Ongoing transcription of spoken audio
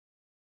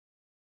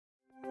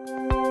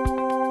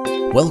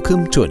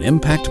Welcome to an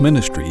Impact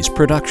Ministries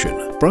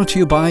production, brought to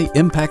you by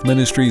Impact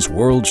Ministries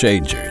World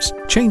Changers,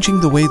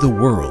 changing the way the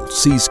world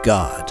sees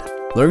God.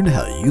 Learn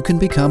how you can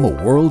become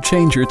a world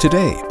changer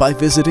today by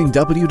visiting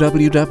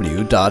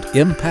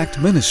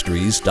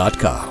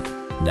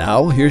www.impactministries.com.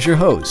 Now, here's your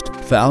host,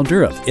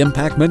 founder of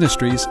Impact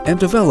Ministries and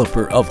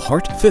developer of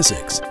Heart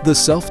Physics, the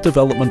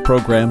self-development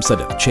programs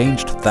that have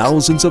changed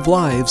thousands of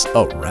lives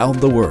around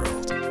the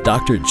world,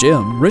 Dr.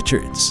 Jim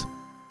Richards.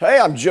 Hey,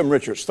 I'm Jim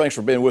Richards. Thanks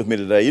for being with me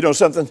today. You know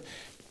something?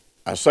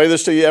 I say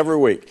this to you every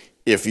week.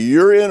 If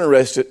you're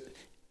interested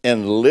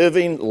in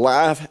living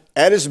life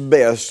at its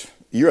best,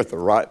 you're at the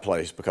right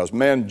place because,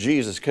 man,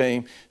 Jesus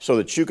came so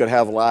that you could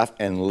have life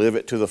and live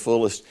it to the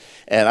fullest.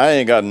 And I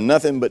ain't got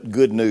nothing but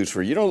good news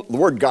for you. You know, the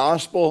word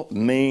gospel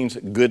means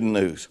good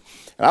news.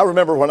 And I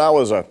remember when I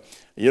was a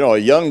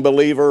young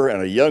believer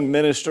and a young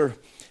minister,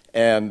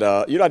 and,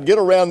 I'd get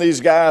around these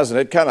guys and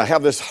they'd kind of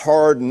have this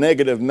hard,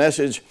 negative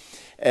message.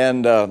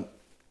 And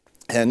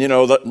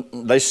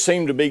they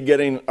seem to be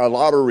getting a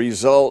lot of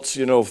results,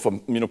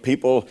 from,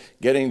 people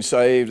getting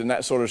saved and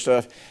that sort of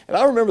stuff. And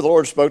I remember the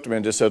Lord spoke to me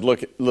and just said,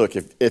 look,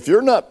 if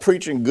you're not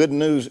preaching good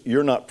news,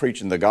 you're not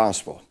preaching the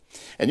gospel.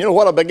 And you know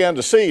what I began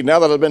to see, now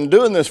that I've been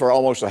doing this for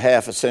almost a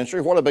half a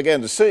century, what I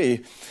began to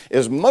see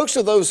is most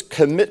of those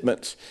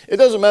commitments, it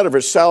doesn't matter if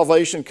it's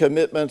salvation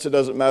commitments, it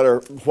doesn't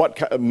matter what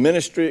kind of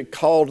ministry,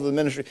 call to the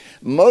ministry,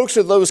 most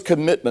of those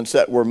commitments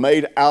that were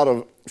made out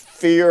of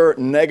fear,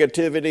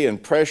 negativity,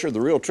 and pressure,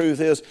 the real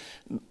truth is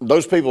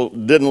those people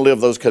didn't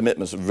live those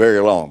commitments very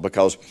long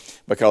because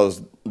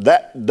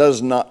that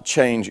does not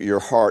change your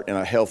heart in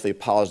a healthy,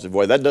 positive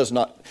way. That does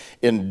not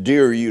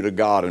endear you to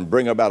God and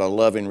bring about a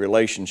loving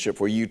relationship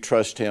where you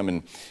trust Him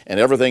and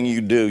everything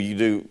you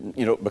do,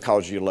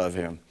 because you love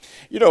Him.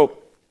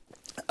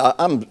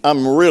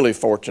 I'm really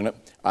fortunate.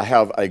 I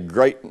have a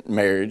great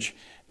marriage,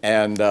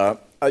 and I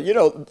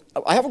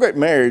have a great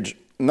marriage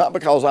not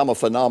because I'm a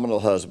phenomenal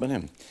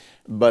husband,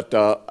 but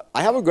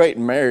I have a great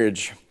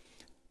marriage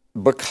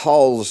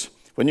because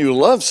when you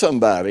love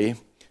somebody,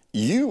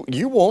 you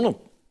want to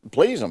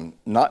please them.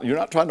 You're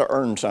not trying to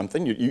earn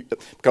something,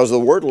 because the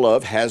word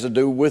love has to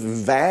do with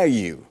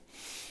value.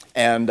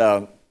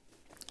 And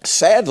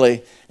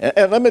sadly,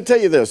 and let me tell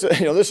you this,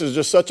 this is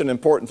just such an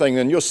important thing,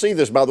 and you'll see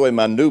this, by the way, in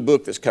my new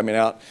book that's coming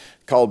out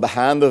called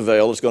Behind the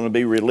Veil. It's going to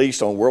be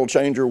released on World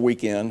Changer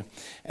Weekend,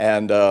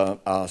 and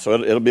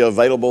so it'll be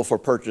available for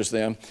purchase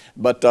then.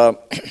 But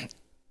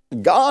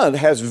God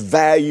has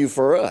value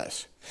for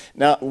us.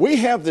 Now, we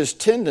have this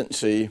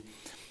tendency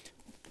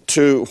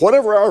to,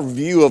 whatever our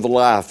view of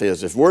life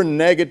is, if we're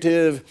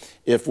negative,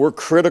 if we're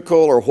critical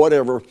or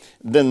whatever,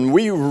 then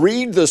we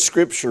read the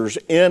scriptures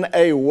in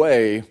a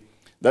way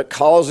that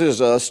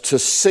causes us to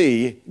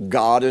see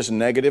God as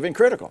negative and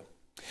critical.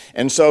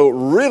 And so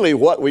really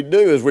what we do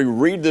is we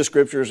read the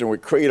scriptures and we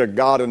create a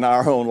God in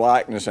our own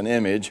likeness and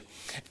image,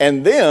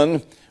 and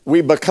then we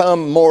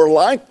become more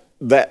like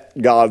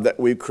that God that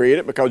we've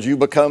created, because you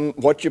become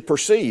what you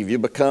perceive, you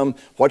become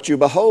what you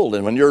behold.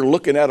 And when you're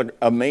looking at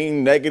a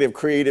mean, negative,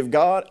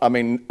 critical God,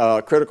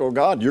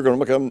 you're going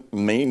to become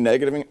mean,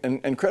 negative,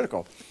 and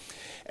critical.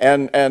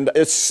 And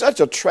it's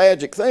such a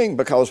tragic thing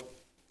because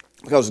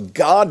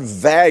God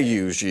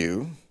values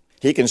you.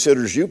 He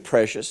considers you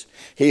precious.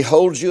 He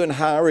holds you in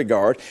high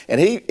regard.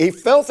 And he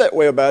felt that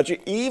way about you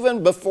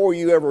even before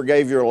you ever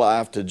gave your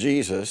life to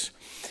Jesus.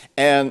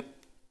 And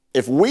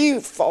if we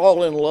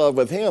fall in love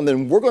with Him,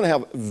 then we're going to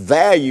have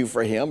value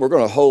for Him. We're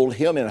going to hold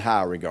Him in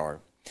high regard.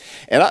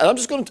 And I'm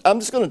just going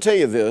to tell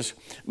you this.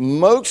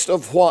 Most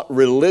of what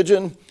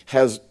religion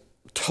has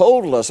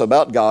told us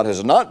about God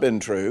has not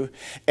been true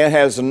and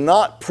has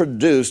not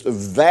produced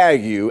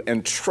value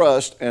and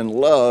trust and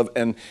love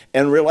and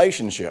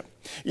relationship.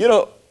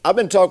 I've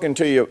been talking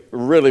to you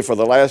really for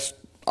the last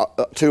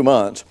 2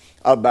 months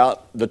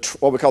about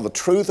what we call the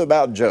truth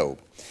about Job.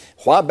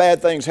 Why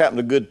bad things happen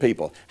to good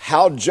people,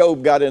 how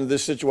Job got into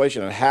this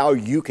situation, and how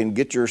you can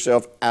get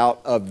yourself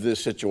out of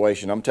this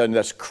situation. I'm telling you,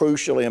 that's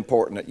crucially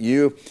important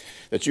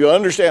that you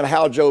understand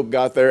how Job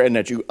got there and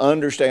that you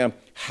understand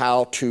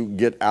how to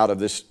get out of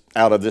this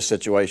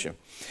situation.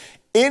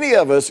 Any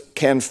of us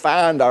can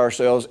find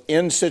ourselves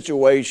in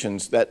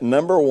situations that,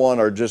 number one,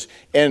 are just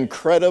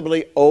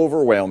incredibly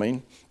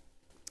overwhelming.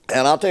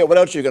 And I'll tell you what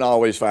else you can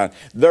always find.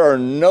 There are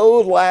no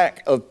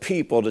lack of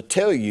people to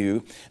tell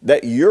you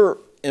that you're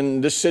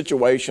in this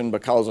situation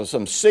because of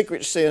some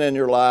secret sin in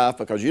your life,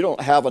 because you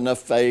don't have enough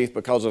faith,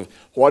 because of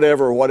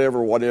whatever.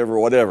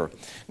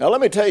 Now, let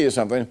me tell you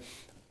something.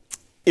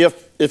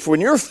 If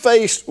when you're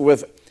faced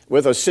with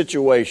a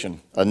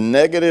situation, a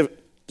negative,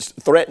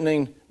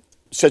 threatening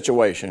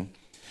situation,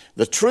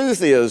 the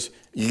truth is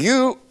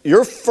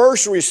your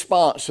first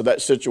response to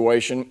that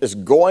situation is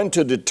going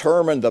to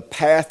determine the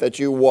path that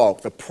you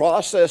walk, the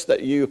process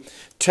that you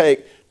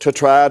take to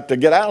try to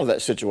get out of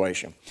that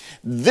situation.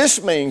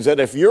 This means that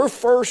if your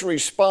first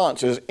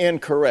response is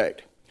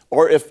incorrect,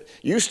 or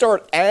if you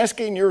start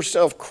asking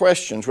yourself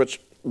questions,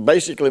 which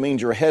basically means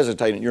you're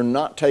hesitating, you're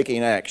not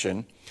taking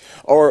action,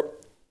 or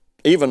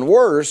even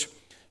worse,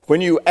 When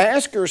you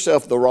ask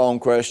yourself the wrong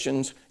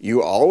questions,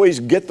 you always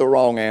get the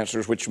wrong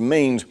answers, which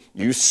means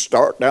you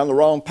start down the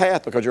wrong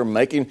path because you're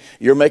making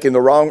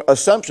the wrong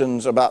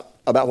assumptions about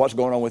what's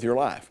going on with your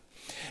life.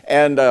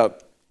 And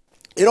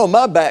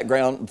my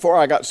background before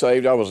I got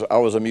saved, I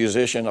was a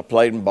musician. I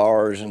played in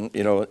bars, and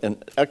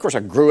of course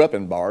I grew up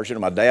in bars.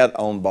 My dad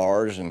owned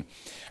bars, and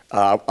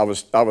I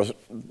was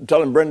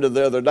telling Brenda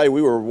the other day,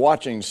 we were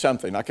watching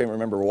something. I can't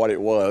remember what it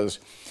was.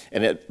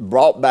 And it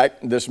brought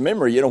back this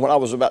memory. When I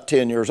was about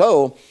 10 years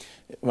old,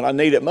 when I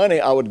needed money,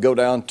 I would go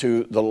down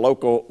to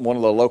one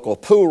of the local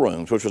pool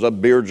rooms, which was a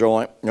beer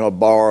joint, a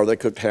bar. They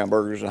cooked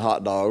hamburgers and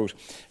hot dogs,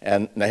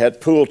 and they had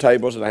pool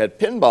tables, and they had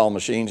pinball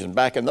machines. And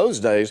back in those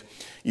days,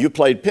 you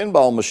played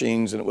pinball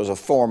machines, and it was a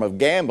form of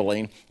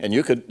gambling, and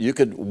you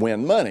could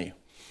win money.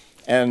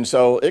 And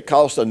so it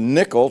cost a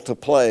nickel to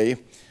play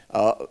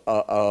on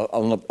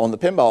the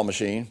pinball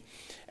machine.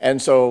 And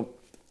so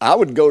I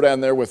would go down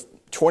there with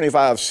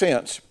 25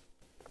 cents.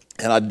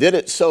 And I did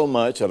it so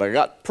much that I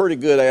got pretty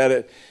good at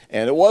it.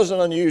 And it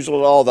wasn't unusual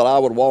at all that I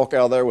would walk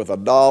out there with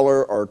 $1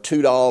 or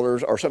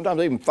 $2 or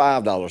sometimes even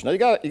 $5. Now you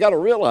got to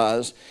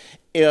realize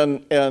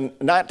in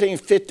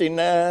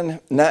 1959,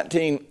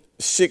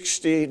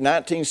 1960,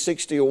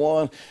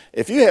 1961,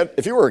 if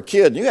you were a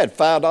kid and you had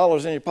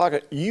 $5 in your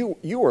pocket, you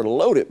were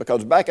loaded,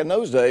 because back in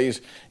those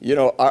days, an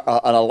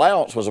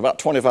allowance was about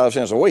 25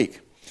 cents a week.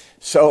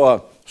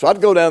 So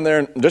I'd go down there,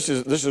 and this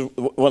is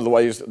one of the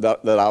ways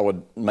that I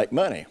would make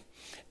money.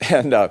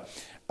 And I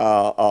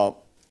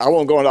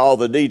won't go into all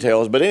the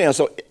details, but anyhow,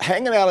 so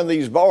hanging out in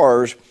these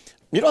bars,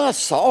 I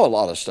saw a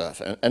lot of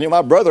stuff. And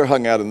my brother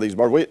hung out in these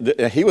bars.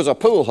 He was a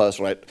pool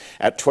hustler.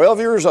 At 12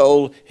 years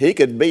old, he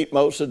could beat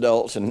most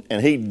adults, and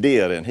he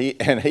did.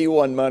 And he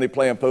won money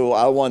playing pool.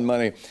 I won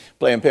money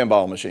playing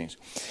pinball machines.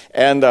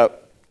 And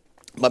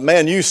but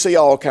man, you see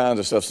all kinds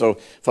of stuff. So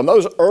from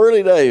those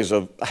early days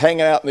of hanging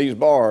out in these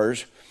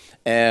bars,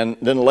 and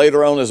then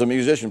later on as a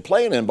musician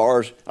playing in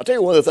bars, I'll tell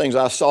you one of the things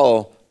I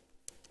saw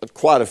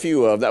quite a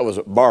few of, that was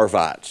bar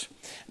fights.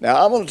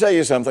 Now, I'm going to tell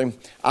you something.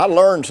 I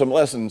learned some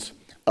lessons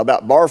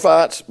about bar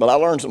fights, but I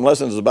learned some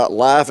lessons about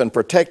life and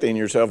protecting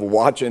yourself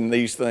watching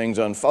these things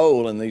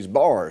unfold in these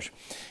bars.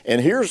 And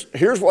here's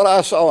what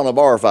I saw in a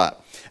bar fight.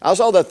 I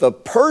saw that the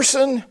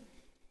person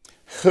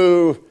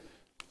who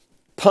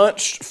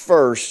punched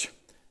first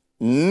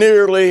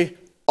nearly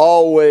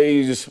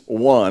always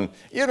won.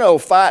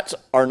 Fights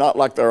are not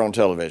like they're on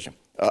television.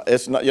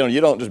 It's not,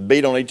 you don't just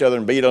beat on each other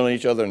and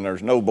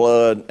there's no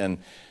blood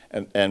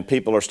and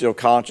people are still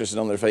conscious and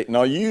on their feet.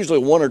 No, usually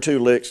one or two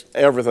licks,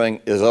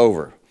 everything is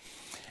over.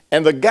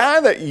 And the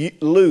guy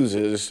that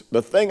loses,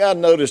 the thing I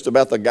noticed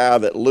about the guy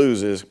that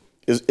loses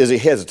is he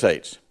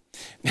hesitates.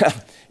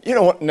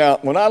 Now,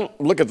 when I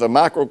look at the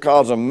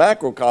microcosm,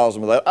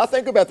 macrocosm of that, I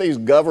think about these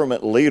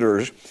government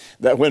leaders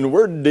that when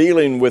we're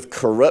dealing with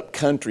corrupt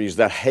countries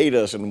that hate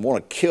us and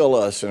want to kill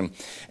us and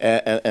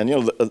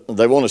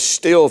they want to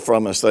steal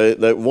from us,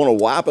 they want to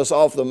wipe us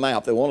off the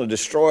map, they want to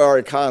destroy our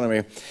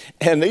economy.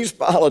 And these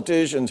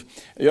politicians,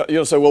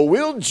 say, well,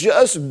 we'll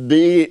just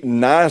be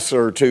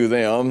nicer to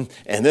them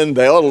and then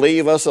they'll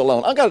leave us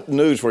alone. I got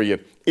news for you.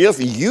 If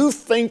you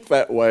think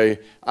that way,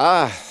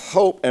 I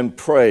hope and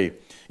pray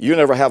you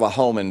never have a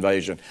home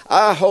invasion.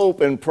 I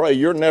hope and pray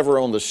you're never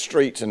on the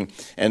streets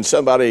and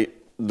somebody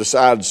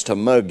decides to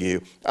mug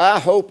you. I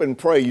hope and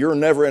pray you're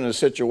never in a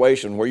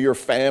situation where your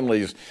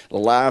family's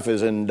life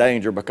is in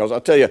danger, because I'll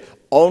tell you,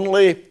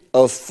 only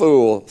a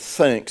fool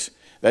thinks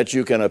that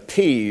you can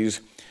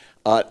appease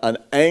an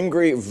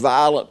angry,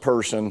 violent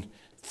person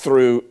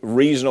through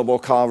reasonable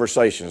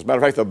conversations. As a matter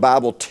of fact, the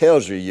Bible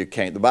tells you you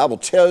can't. The Bible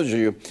tells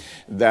you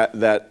that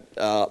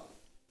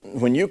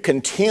when you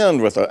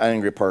contend with an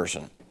angry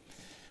person,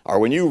 or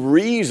when you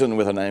reason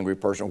with an angry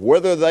person,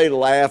 whether they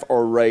laugh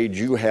or rage,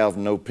 you have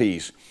no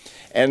peace.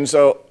 And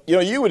so,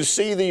 you would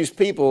see these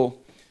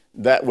people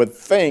that would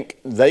think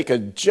they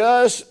could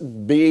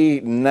just be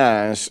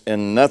nice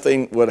and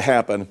nothing would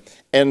happen.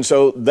 And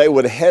so they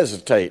would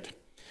hesitate.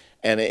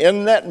 And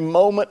in that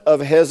moment of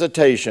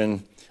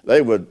hesitation,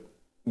 they would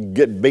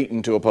get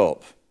beaten to a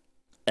pulp.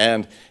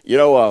 And,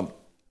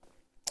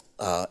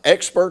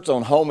 experts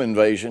on home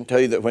invasion tell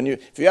you that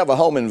if you have a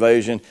home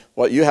invasion,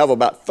 you have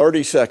about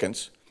 30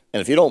 seconds. And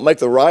if you don't make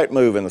the right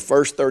move in the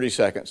first 30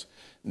 seconds,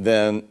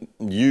 then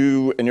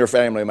you and your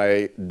family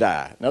may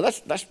die. Now,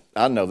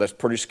 I know that's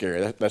pretty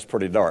scary. That's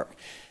pretty dark.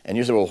 And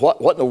you say, well,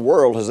 what in the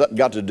world has that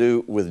got to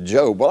do with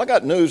Job? Well, I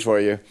got news for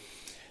you.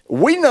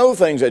 We know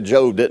things that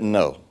Job didn't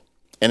know.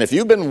 And if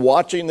you've been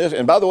watching this,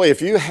 and by the way,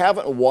 if you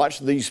haven't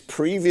watched these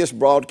previous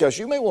broadcasts,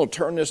 you may want to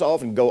turn this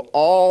off and go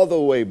all the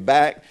way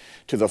back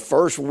to the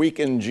first week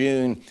in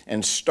June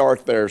and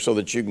start there so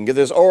that you can get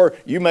this. Or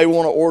you may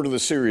want to order the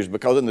series,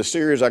 because in the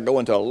series I go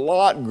into a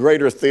lot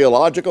greater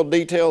theological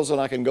details than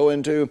I can go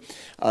into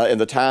in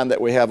the time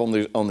that we have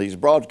on these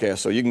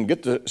broadcasts. So you can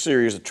get the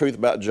series, The Truth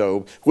About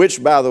Job,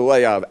 which, by the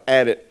way, I've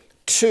added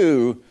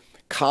 2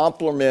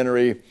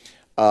 complimentary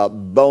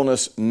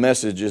bonus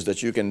messages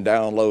that you can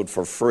download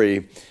for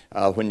free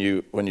when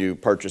you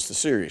purchase the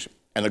series.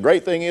 And the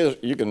great thing is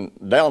you can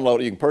download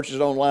it, you can purchase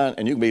it online,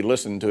 and you can be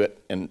listening to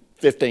it in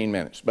 15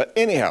 minutes. But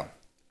anyhow,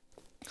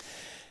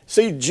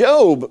 see,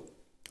 Job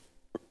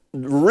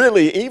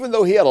really, even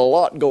though he had a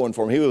lot going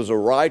for him, he was a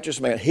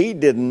righteous man, he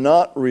did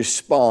not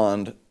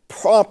respond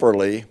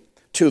properly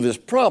to this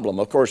problem.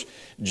 Of course,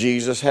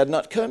 Jesus had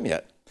not come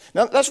yet.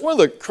 Now, that's one of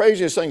the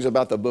craziest things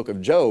about the book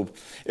of Job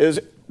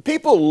is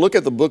people look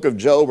at the book of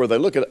Job or they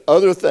look at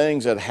other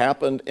things that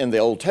happened in the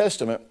Old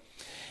Testament,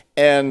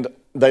 and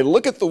they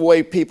look at the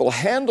way people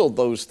handled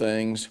those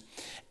things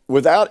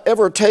without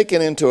ever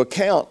taking into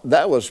account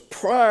that was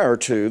prior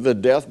to the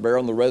death,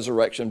 burial, and the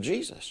resurrection of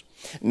Jesus.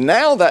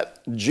 Now that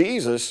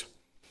Jesus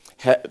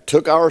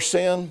took our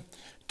sin,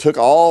 took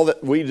all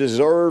that we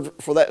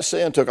deserved for that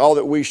sin, took all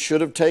that we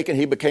should have taken,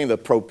 he became the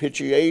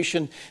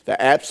propitiation,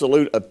 the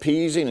absolute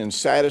appeasing and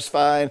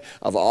satisfying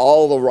of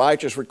all the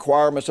righteous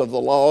requirements of the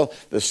law,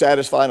 the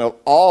satisfying of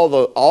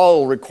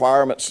all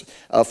requirements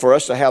for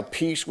us to have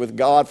peace with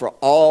God, for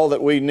all that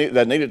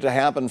that needed to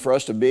happen for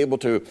us to be able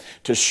to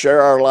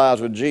share our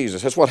lives with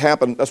Jesus. That's what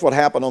happened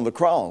on the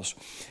cross.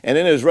 And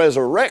in his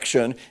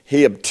resurrection,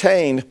 he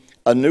obtained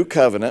a new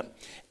covenant,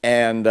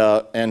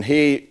 and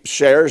he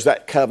shares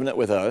that covenant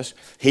with us.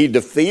 He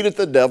defeated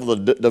the devil.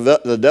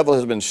 The devil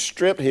has been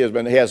stripped. He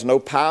has no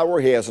power.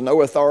 He has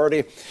no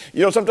authority.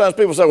 You know, sometimes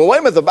people say, well, wait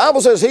a minute, the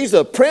Bible says he's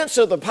the prince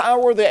of the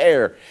power of the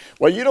air.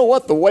 Well, you know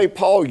what? The way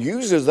Paul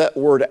uses that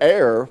word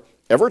air,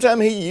 every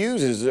time he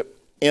uses it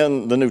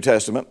in the New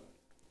Testament,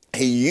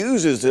 he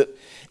uses it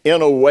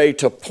in a way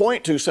to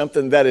point to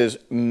something that is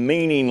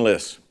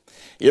meaningless.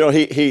 You know,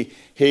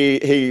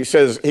 he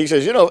says,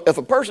 you know, if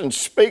a person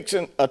speaks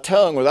in a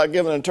tongue without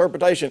giving an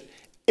interpretation,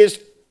 it's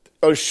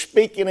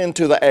speaking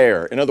into the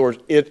air. In other words,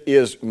 it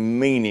is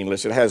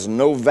meaningless. It has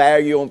no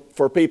value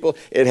for people.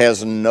 It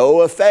has no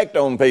effect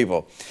on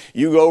people.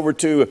 You go over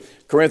to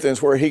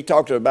Corinthians where he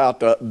talked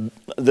about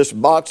this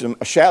boxing,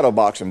 shadow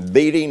boxing,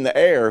 beating the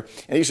air.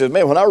 And he says,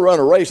 man, when I run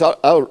a race, I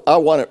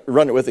want to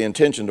run it with the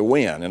intention to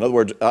win. In other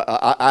words,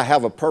 I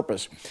have a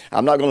purpose.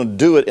 I'm not going to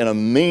do it in a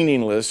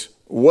meaningless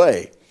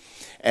way.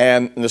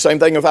 And the same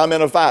thing if I'm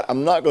in a fight,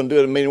 I'm not going to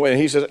do it in a meaningless way.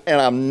 And he says, and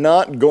I'm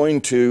not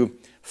going to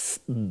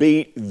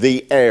beat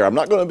the air. I'm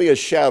not going to be a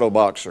shadow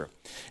boxer.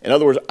 In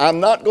other words, I'm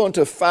not going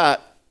to fight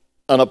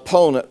an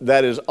opponent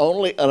that is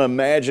only an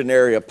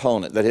imaginary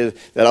opponent, that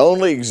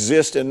only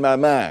exists in my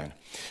mind.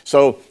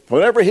 So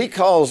whenever he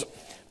calls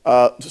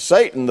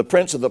Satan the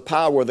prince of the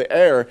power of the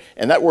air,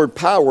 and that word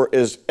power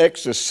is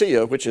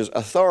exousia, which is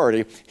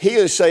authority, he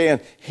is saying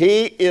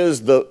he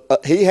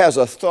has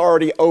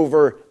authority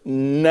over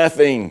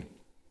nothing.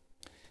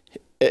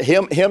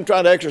 Him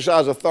trying to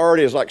exercise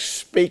authority is like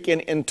speaking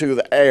into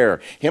the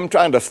air. Him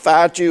trying to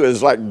fight you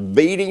is like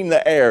beating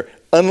the air,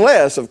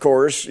 unless, of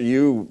course,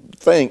 you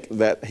think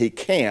that he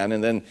can,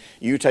 and then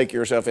you take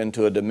yourself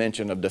into a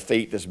dimension of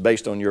defeat that's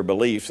based on your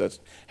beliefs that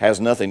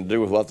has nothing to do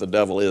with what the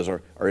devil is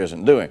or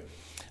isn't doing.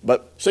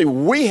 But see,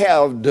 we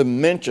have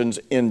dimensions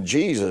in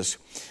Jesus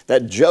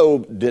that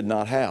Job did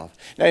not have.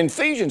 Now in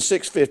Ephesians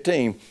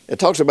 6:15, it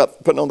talks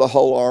about putting on the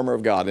whole armor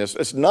of God.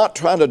 It's not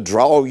trying to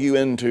draw you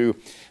into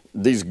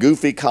these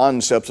goofy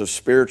concepts of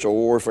spiritual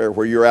warfare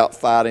where you're out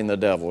fighting the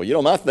devil. You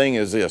know, my thing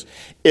is this: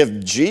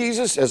 if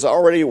Jesus has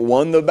already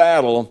won the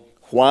battle,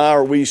 why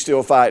are we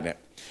still fighting it?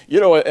 You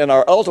know, in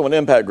our Ultimate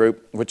Impact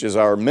group, which is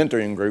our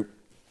mentoring group,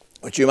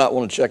 which you might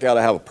want to check out,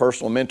 I have a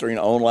personal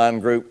mentoring online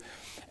group,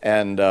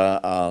 and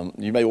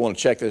you may want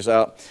to check this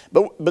out.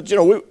 But you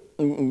know,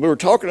 we were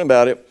talking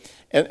about it,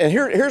 and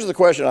here's the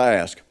question I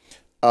ask.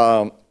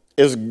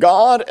 Is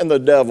God and the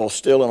devil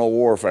still in a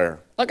warfare?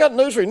 I got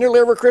news for you. Nearly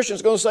every Christian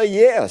is going to say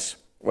yes.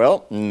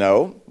 Well,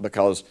 no,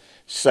 because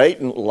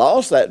Satan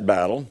lost that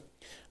battle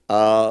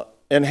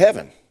in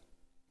heaven.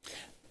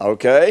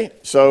 Okay,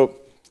 so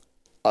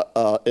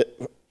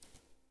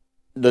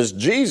does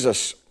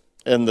Jesus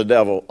and the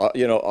devil,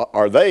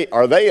 are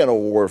they in a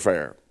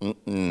warfare?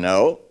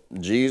 No,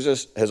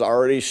 Jesus has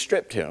already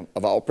stripped him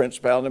of all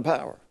principality and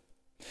power.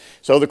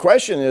 So the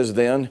question is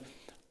then,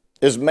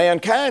 is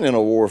mankind in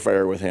a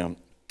warfare with him?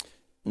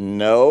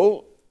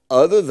 No,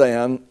 other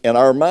than in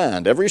our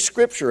mind. Every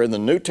scripture in the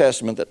New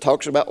Testament that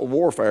talks about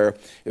warfare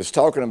is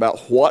talking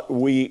about what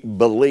we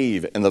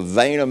believe and the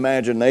vain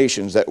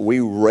imaginations that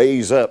we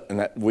raise up and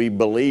that we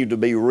believe to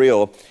be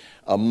real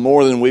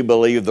more than we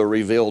believe the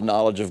revealed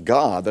knowledge of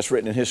God that's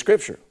written in His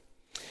scripture.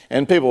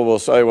 And people will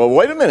say, well,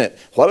 wait a minute,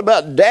 what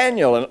about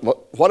Daniel? And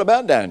what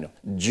about Daniel?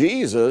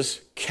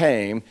 Jesus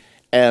came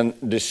and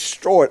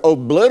destroyed,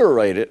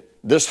 obliterated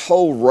this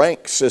whole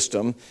rank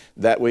system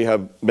that we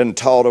have been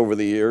taught over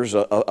the years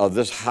of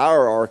this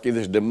hierarchy,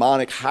 this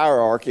demonic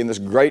hierarchy, and this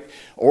great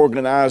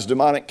organized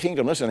demonic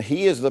kingdom. Listen,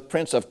 he is the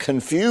prince of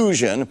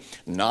confusion,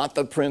 not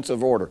the prince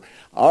of order.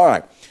 All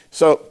right,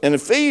 so in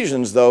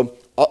Ephesians, though,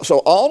 so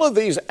all of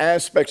these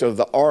aspects of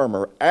the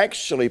armor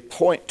actually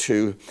point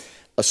to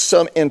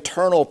some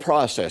internal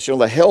process. You know,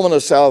 the helmet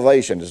of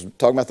salvation is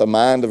talking about the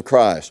mind of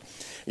Christ.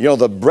 You know,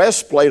 the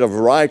breastplate of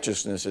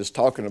righteousness is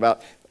talking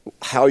about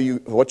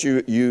what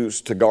you use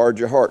to guard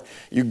your heart.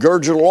 You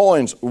gird your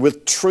loins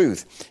with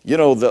truth. You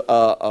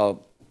know,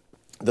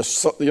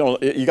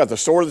 you got the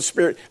sword of the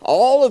Spirit.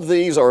 All of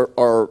these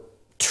are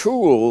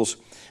tools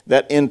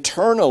that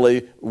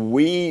internally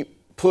we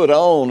put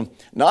on,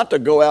 not to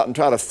go out and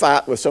try to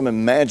fight with some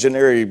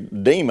imaginary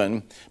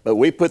demon, but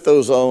we put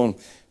those on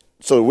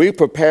so we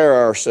prepare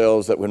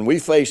ourselves that when we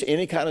face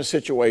any kind of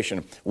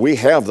situation, we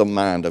have the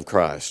mind of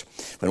Christ.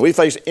 When we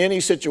face any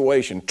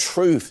situation,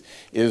 truth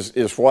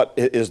is what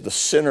is the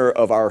center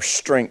of our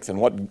strength and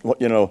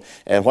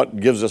what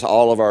gives us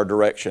all of our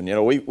direction.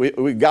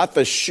 We got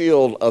the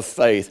shield of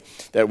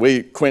faith that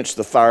we quench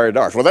the fiery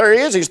darts. Well, there he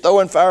is. He's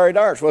throwing fiery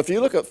darts. Well, if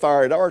you look at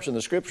fiery darts in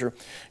the Scripture,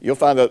 you'll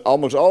find that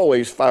almost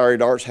always fiery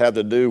darts have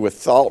to do with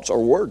thoughts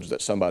or words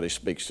that somebody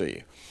speaks to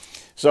you.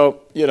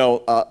 So,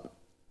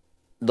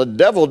 the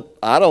devil,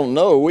 I don't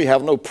know, we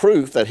have no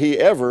proof that he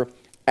ever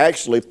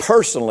actually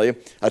personally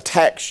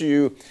attacks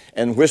you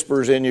and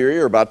whispers in your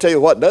ear. But I'll tell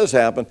you what does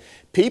happen.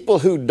 People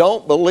who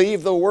don't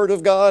believe the Word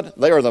of God,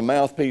 they are the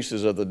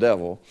mouthpieces of the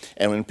devil.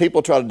 And when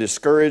people try to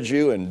discourage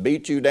you and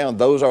beat you down,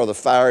 those are the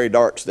fiery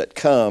darts that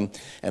come,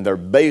 and they're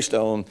based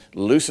on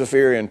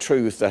Luciferian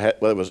truth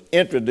that was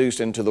introduced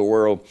into the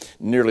world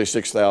nearly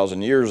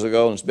 6,000 years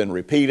ago, and it's been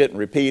repeated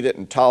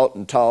and taught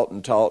and taught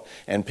and taught,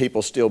 and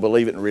people still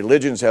believe it, and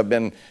religions have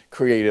been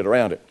created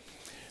around it.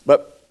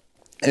 But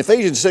in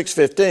Ephesians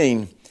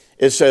 6:15,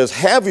 it says,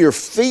 have your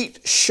feet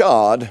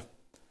shod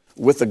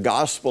with the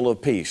gospel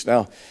of peace.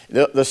 Now,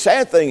 the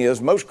sad thing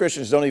is most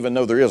Christians don't even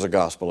know there is a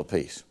gospel of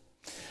peace.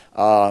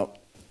 Stop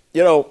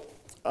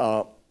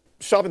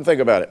and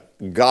think about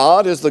it.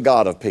 God is the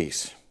God of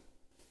peace.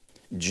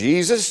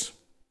 Jesus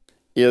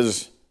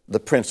is the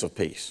Prince of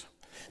Peace.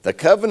 The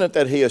covenant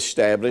that he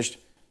established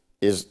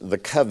is the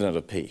covenant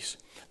of peace.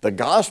 The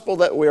gospel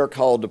that we are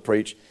called to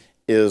preach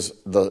is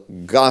the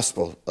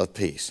gospel of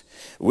peace.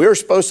 We're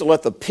supposed to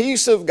let the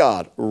peace of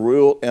God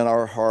rule in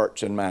our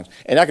hearts and minds.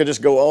 And I could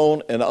just go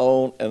on and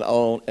on and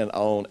on and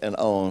on and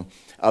on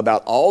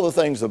about all the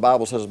things the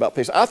Bible says about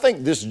peace. I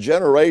think this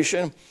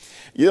generation,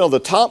 the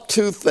top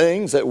two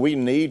things that we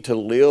need to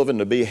live and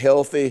to be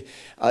healthy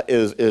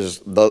is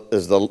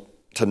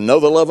to know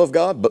the love of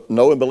God, but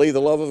know and believe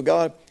the love of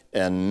God,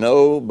 and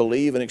know,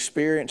 believe, and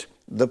experience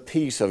the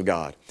peace of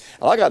God.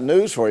 And I got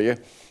news for you.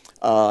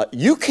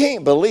 You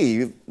can't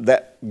believe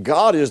that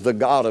God is the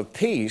God of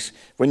peace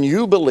when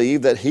you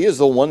believe that he is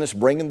the one that's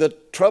bringing the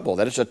trouble,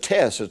 that it's a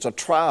test, it's a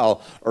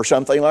trial, or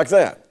something like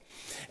that.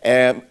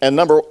 And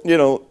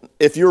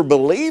if you're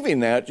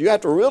believing that, you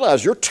have to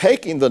realize you're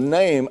taking the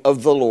name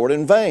of the Lord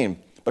in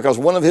vain, because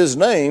one of his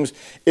names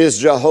is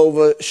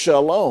Jehovah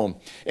Shalom.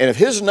 And if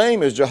his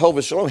name is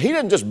Jehovah Shalom, he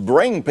didn't just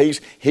bring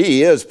peace,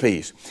 he is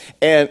peace.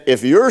 And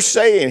if you're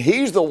saying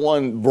he's the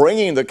one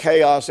bringing the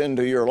chaos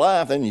into your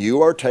life, then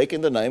you are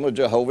taking the name of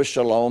Jehovah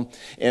Shalom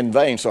in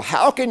vain. So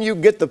how can you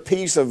get the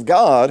peace of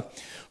God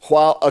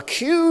while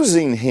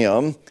accusing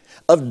him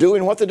of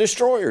doing what the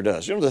destroyer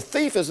does? The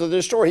thief is the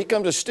destroyer. He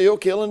comes to steal,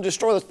 kill, and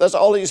destroy. That's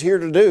all he's here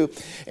to do.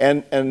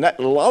 And a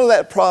lot of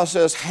that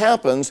process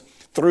happens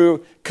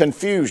through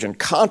confusion,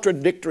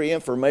 contradictory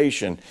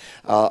information,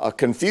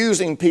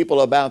 confusing people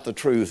about the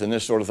truth and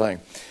this sort of thing.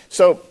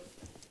 So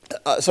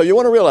you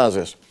want to realize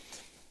this.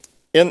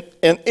 In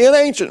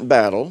ancient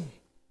battle,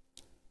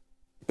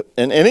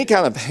 in any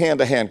kind of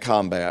hand-to-hand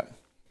combat,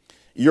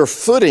 your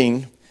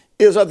footing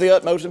is of the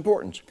utmost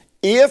importance.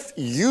 If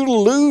you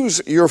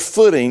lose your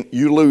footing,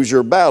 you lose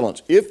your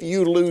balance. If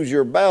you lose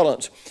your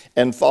balance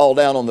and fall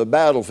down on the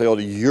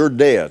battlefield, you're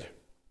dead.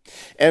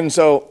 And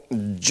so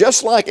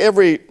just like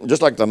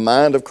the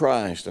mind of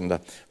Christ and the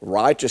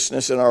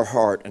righteousness in our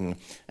heart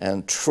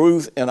and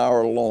truth in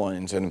our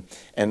loins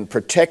and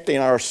protecting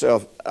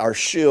ourselves, our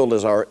shield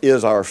is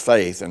our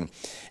faith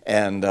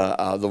and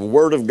the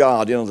Word of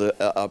God,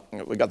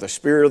 we got the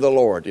Spirit of the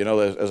Lord,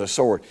 as a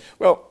sword.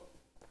 Well,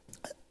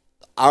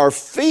 our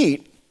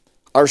feet,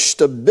 our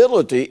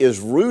stability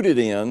is rooted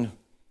in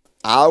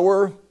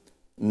our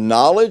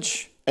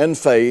knowledge and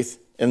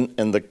faith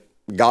in the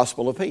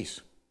gospel of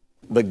peace.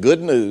 The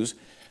good news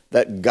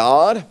that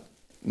God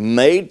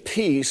made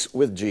peace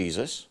with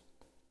Jesus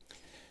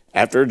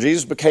after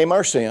Jesus became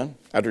our sin,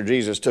 after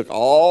Jesus took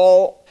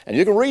all, and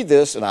you can read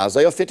this in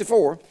Isaiah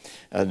 54,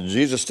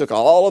 Jesus took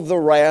all of the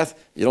wrath,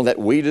 that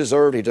we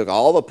deserved. He took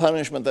all the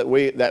punishment that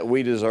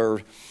we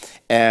deserved.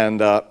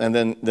 And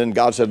then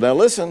God said, now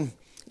listen,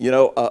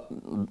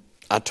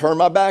 I turned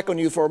my back on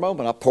you for a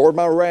moment. I poured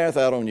my wrath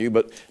out on you,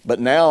 but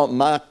now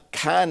my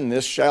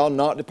kindness shall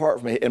not depart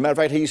from me. As a matter of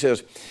fact,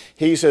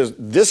 he says,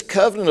 this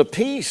covenant of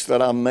peace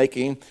that I'm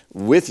making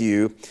with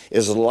you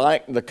is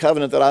like the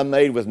covenant that I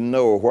made with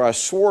Noah, where I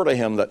swore to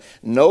him that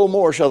no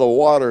more shall the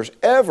waters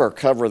ever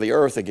cover the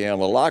earth again.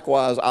 Well,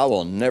 likewise, I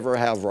will never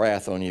have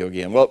wrath on you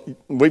again. Well,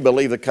 we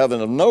believe the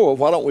covenant of Noah.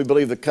 Why don't we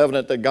believe the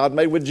covenant that God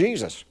made with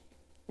Jesus?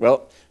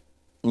 Well,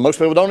 most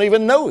people don't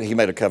even know he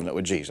made a covenant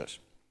with Jesus.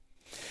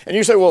 And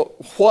you say, well,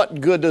 what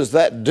good does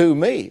that do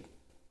me?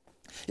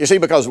 You see,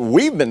 because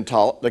we've been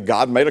taught that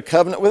God made a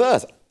covenant with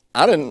us.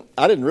 I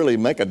didn't really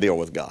make a deal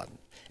with God.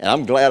 And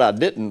I'm glad I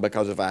didn't,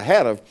 because if I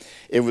had have,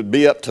 it would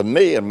be up to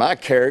me and my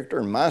character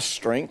and my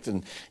strength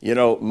and,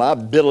 my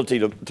ability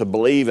to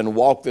believe and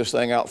walk this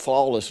thing out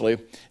flawlessly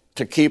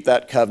to keep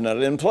that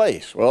covenant in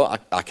place. Well,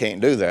 I can't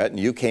do that, and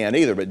you can't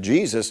either. But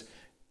Jesus,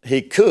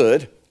 he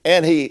could,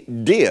 and he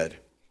did.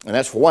 And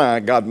that's why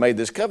God made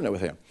this covenant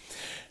with him.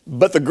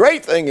 But the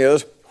great thing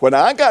is, when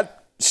I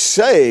got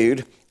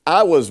saved,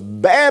 I was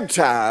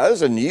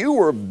baptized, and you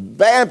were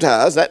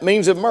baptized. That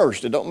means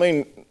immersed. It don't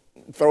mean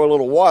throw a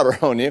little water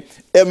on you.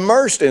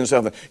 Immersed in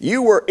something.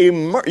 You were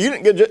immersed. You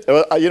didn't get,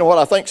 you know what?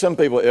 I think some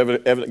people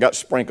got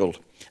sprinkled.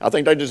 I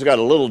think they just got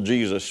a little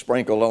Jesus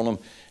sprinkled on them,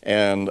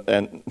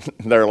 and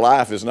their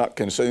life is not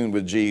consumed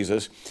with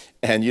Jesus,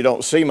 and you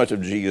don't see much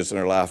of Jesus in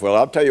their life. Well,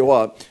 I'll tell you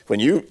what, when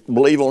you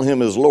believe on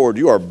him as Lord,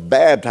 you are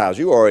baptized.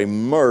 You are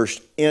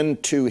immersed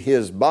into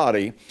his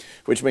body,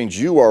 which means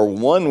you are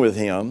one with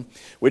him,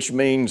 which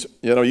means,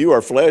 you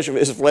are flesh of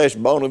his flesh,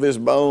 bone of his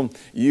bone.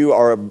 You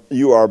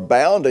are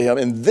bound to him.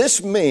 And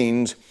this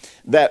means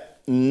that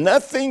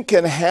nothing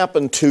can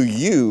happen to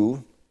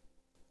you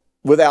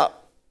without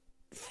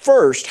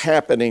first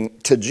happening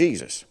to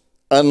Jesus,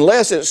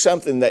 unless it's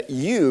something that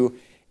you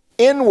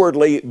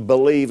inwardly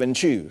believe and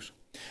choose.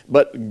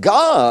 But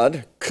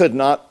God could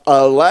not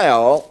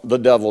allow the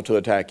devil to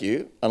attack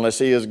you unless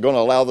he is going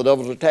to allow the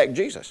devil to attack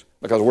Jesus,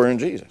 because we're in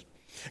Jesus.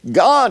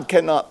 God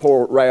cannot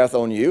pour wrath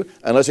on you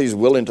unless he's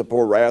willing to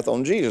pour wrath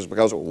on Jesus,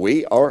 because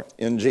we are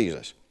in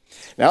Jesus.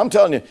 Now, I'm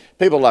telling you,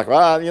 people are like,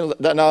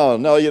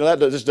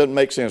 that just doesn't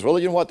make sense. Well,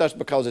 you know what? That's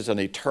because it's an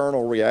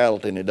eternal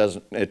reality,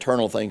 and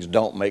eternal things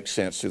don't make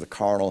sense to the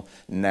carnal,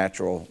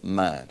 natural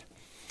mind.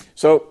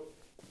 So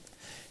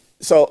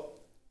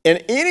in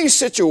any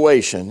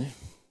situation,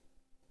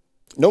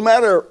 no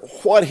matter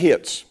what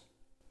hits,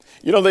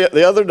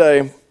 the other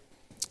day,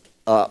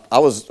 I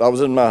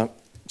was in my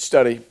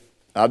study.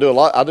 I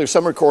do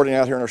some recording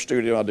out here in our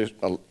studio. I do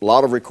a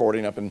lot of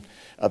recording up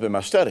in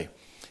my study.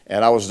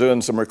 And I was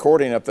doing some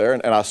recording up there,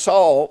 and I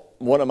saw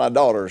one of my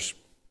daughters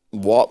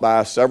walk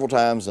by several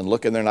times and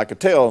look in there, and I could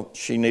tell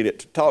she needed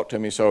to talk to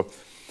me. So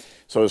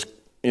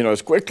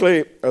as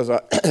quickly as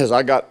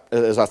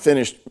I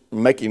finished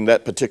making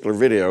that particular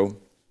video,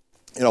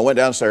 I went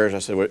downstairs. I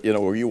said,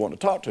 were you wanting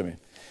to talk to me?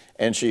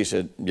 And she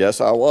said, yes,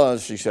 I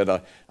was. She said,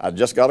 I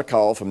just got a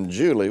call from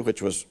Julie,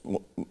 which was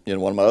one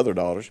of my other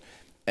daughters,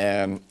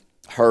 and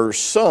her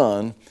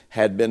son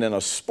had been in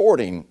a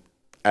sporting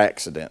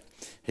accident.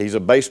 He's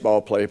a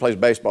baseball player. He plays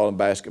baseball and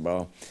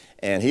basketball.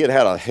 And he had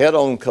a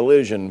head-on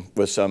collision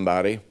with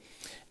somebody,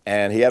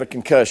 and he had a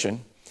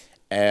concussion.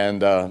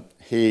 And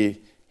he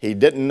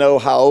didn't know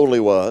how old he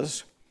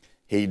was.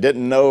 He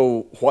didn't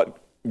know what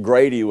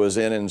grade he was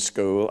in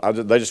school.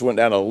 They just went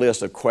down a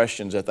list of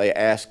questions that they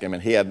asked him,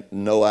 and he had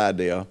no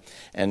idea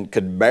and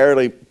could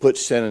barely put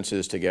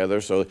sentences together.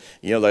 So,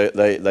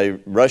 they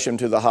rush him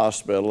to the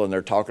hospital, and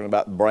they're talking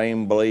about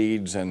brain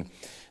bleeds and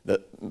the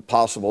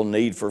possible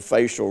need for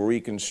facial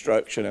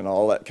reconstruction and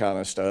all that kind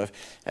of stuff.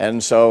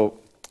 And so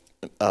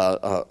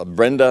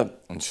Brenda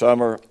and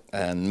Summer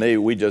and me,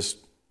 we just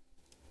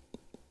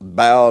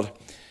bowed.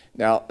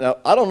 Now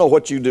I don't know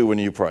what you do when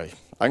you pray.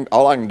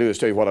 All I can do is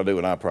tell you what I do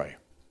when I pray,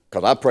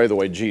 because I pray the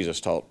way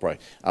Jesus taught to pray.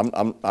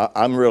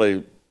 I'm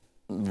really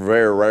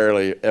very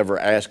rarely ever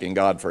asking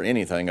God for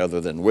anything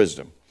other than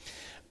wisdom.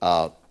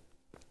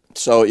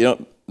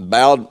 So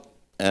bowed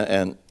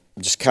and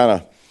just kind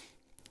of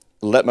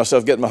let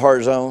myself get in my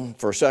heart zone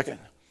for a second.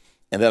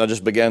 And then I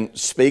just began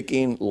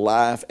speaking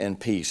life and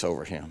peace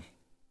over him.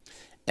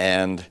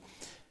 And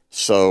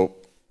so,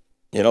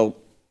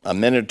 a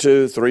minute or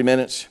two, 3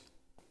 minutes,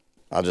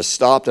 I just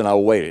stopped and I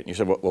waited. You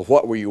said, well,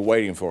 what were you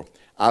waiting for?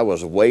 I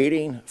was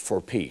waiting for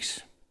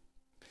peace,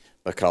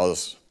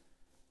 because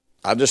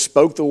I just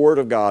spoke the word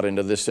of God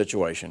into this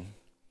situation.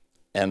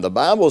 And the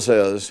Bible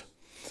says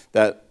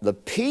that the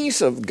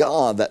peace of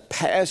God that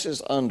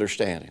passes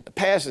understanding, that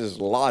passes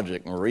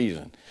logic and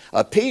reason,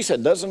 a peace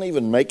that doesn't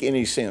even make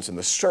any sense in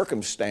the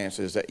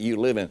circumstances that you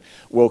live in,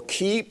 will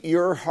keep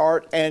your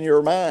heart and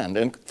your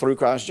mind through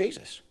Christ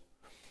Jesus.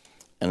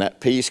 And that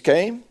peace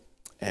came,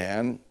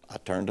 and I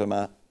turned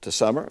to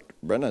Summer,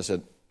 Brenda, and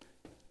said,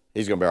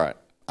 he's going to be all right.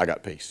 I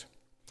got peace.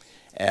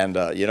 And,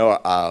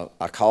 I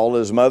called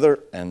his mother,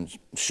 and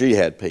she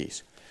had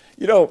peace.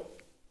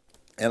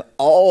 In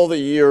all the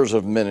years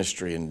of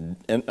ministry and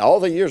all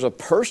the years of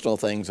personal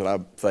things that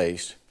I've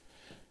faced,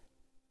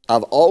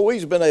 I've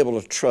always been able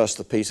to trust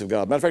the peace of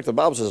God. Matter of fact, the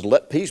Bible says,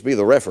 let peace be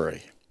the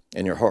referee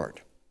in your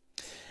heart.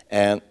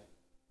 And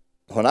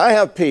when I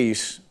have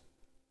peace,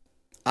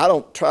 I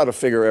don't try to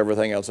figure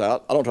everything else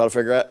out. I don't try to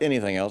figure out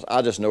anything else.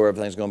 I just know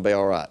everything's going to be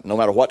all right. No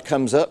matter what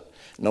comes up,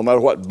 no matter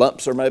what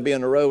bumps there may be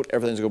in the road,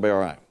 everything's going to be all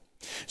right.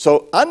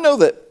 So I know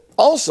that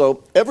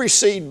also every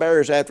seed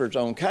bears after its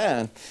own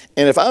kind.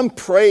 And if I'm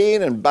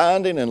praying and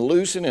binding and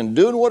loosing and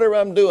doing whatever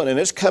I'm doing, and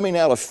it's coming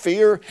out of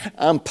fear,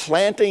 I'm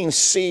planting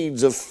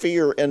seeds of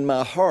fear in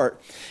my heart.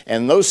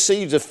 And those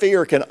seeds of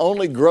fear can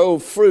only grow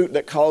fruit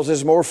that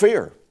causes more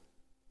fear.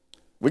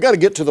 We got to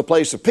get to the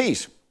place of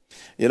peace.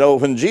 You know,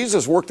 when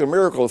Jesus worked the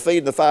miracle of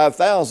feeding the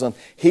 5,000,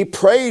 he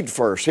prayed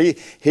first.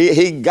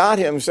 He got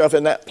himself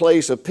in that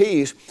place of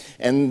peace,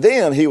 and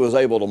then he was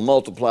able to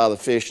multiply the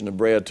fish and the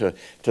bread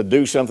to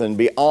do something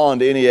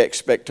beyond any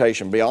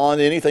expectation, beyond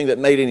anything that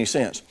made any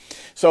sense.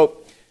 So,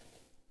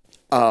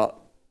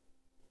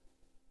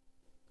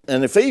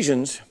 in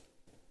Ephesians,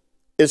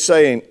 it's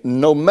saying,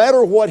 no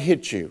matter what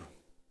hits you,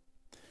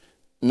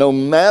 no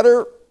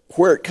matter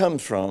where it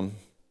comes from,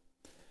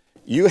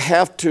 you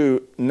have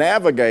to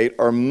navigate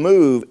or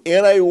move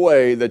in a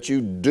way that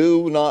you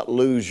do not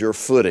lose your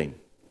footing.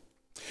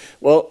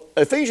 Well,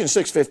 Ephesians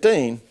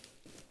 6:15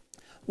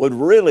 would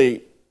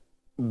really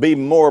be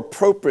more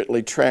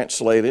appropriately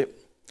translated.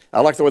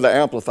 I like the way the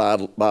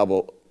Amplified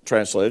Bible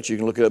translates. You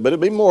can look at it, but it'd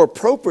be more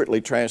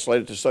appropriately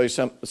translated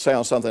to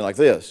sound something like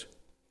this.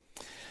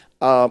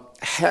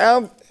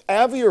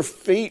 Have your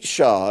feet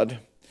shod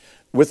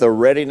with a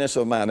readiness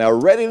of mind. Now,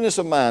 readiness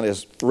of mind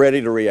is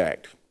ready to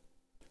react.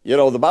 You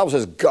know, the Bible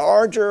says,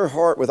 guard your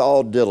heart with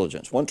all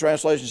diligence. One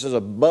translation says,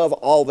 above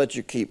all that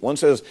you keep. One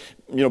says,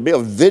 you know, be a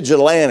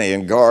vigilante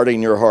in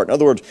guarding your heart. In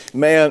other words,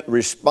 man,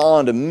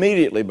 respond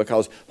immediately,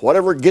 because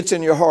whatever gets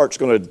in your heart is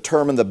going to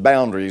determine the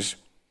boundaries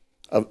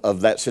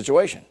of that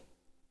situation.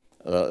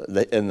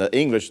 In the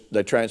English,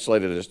 they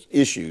translate it as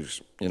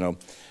issues, you know,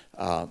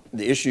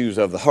 the issues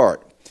of the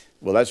heart.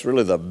 Well, that's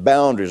really the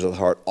boundaries of the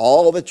heart.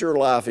 All that your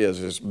life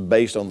is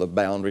based on the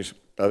boundaries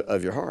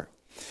of your heart.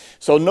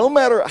 So no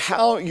matter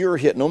how you're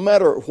hit, no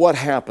matter what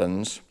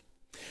happens,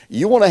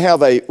 you want to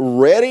have a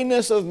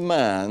readiness of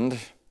mind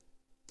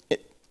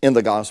in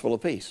the gospel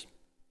of peace,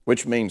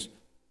 which means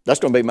that's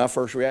going to be my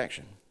first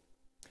reaction.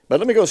 But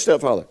let me go a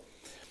step further.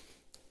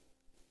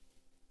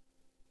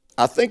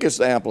 I think it's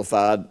the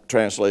Amplified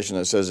translation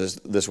that says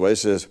this way. It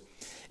says,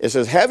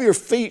 have your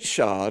feet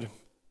shod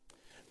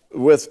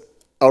with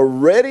a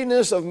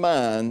readiness of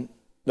mind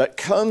that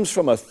comes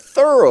from a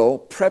thorough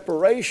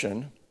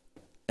preparation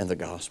in the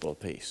gospel of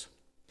peace.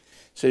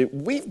 See,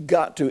 we've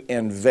got to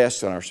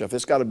invest in ourselves.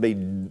 It's got to be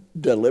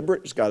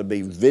deliberate. It's got to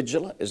be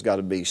vigilant. It's got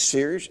to be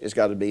serious. It's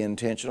got to be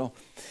intentional.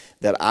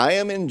 That I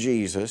am in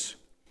Jesus,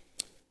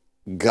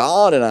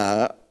 God and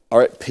I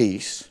are at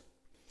peace,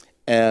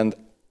 and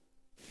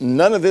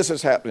none of this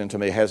is happening to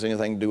me has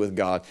anything to do with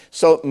God.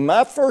 So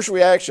my first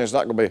reaction is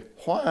not going to be,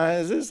 why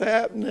is this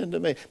happening to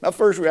me? My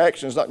first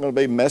reaction is not going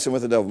to be messing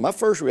with the devil. My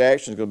first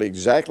reaction is going to be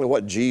exactly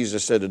what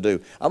Jesus said to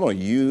do. I'm going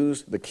to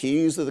use the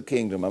keys of the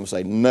kingdom. I'm going to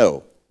say,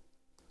 no,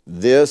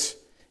 this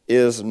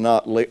is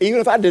not legal. Even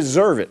if I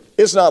deserve it,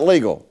 it's not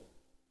legal,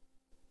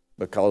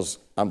 because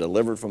I'm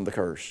delivered from the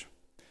curse.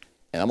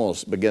 And I'm going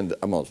to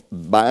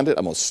bind it,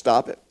 I'm going to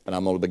stop it, and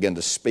I'm going to begin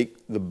to speak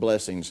the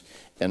blessings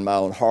in my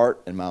own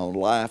heart, in my own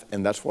life,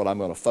 and that's what I'm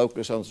going to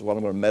focus on, that's what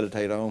I'm going to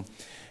meditate on.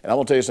 And I'm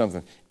going to tell you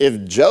something.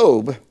 If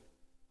Job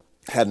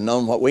had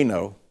known what we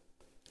know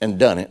and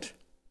done it,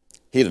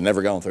 he'd have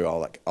never gone through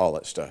all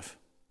that stuff.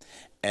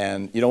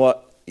 And you know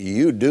what?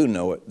 You do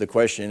know it. The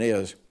question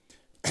is,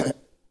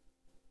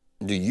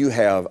 do you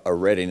have a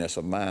readiness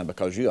of mind,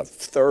 because you have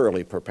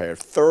thoroughly prepared,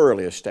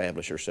 thoroughly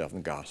established yourself in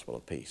the gospel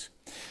of peace?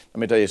 Let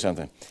me tell you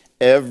something.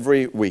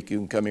 Every week you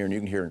can come here and you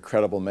can hear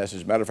incredible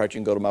messages. Matter of fact, you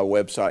can go to my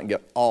website and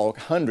get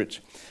hundreds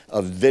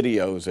of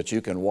videos that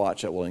you can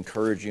watch that will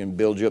encourage you and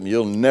build you up. And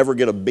you'll never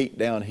get a beat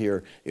down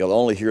here. You'll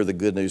only hear the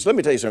good news. Let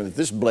me tell you something. If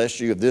this blessed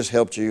you, if this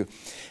helped you,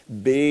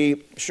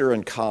 be sure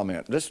and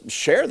comment. Just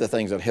share the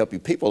things that help you.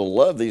 People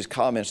love these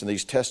comments and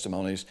these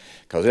testimonies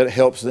because it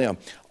helps them.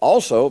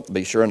 Also,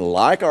 be sure and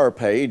like our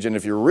page. And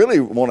if you really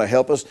want to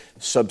help us,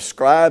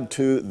 subscribe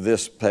to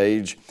this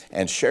page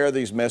and share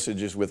these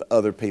messages with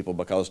other people,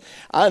 because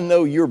I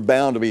know you're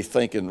bound to be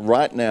thinking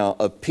right now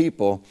of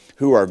people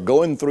who are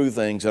going through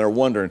things and are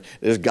wondering,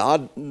 is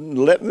God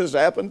letting this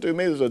happen to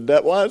me?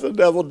 Why is the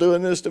devil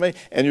doing this to me?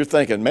 And you're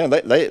thinking, man,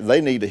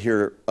 they need to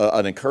hear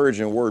an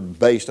encouraging word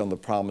based on the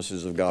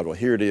promises of God. Well,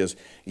 here it is.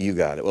 You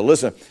got it. Well,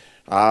 listen,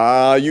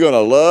 you're going to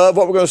love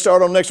what we're going to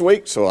start on next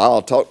week, so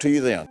I'll talk to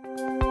you then.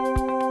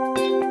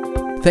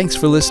 Thanks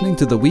for listening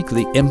to the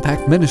weekly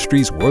Impact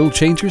Ministries World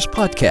Changers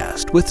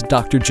podcast with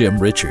Dr. Jim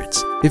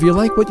Richards. If you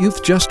like what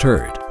you've just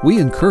heard, we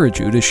encourage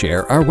you to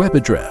share our web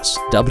address,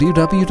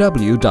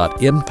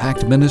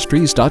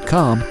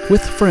 www.impactministries.com,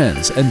 with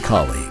friends and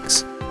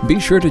colleagues. Be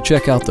sure to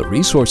check out the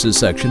resources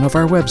section of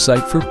our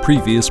website for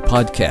previous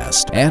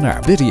podcasts and our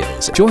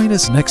videos. Join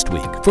us next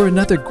week for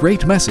another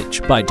great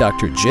message by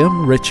Dr.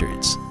 Jim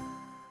Richards.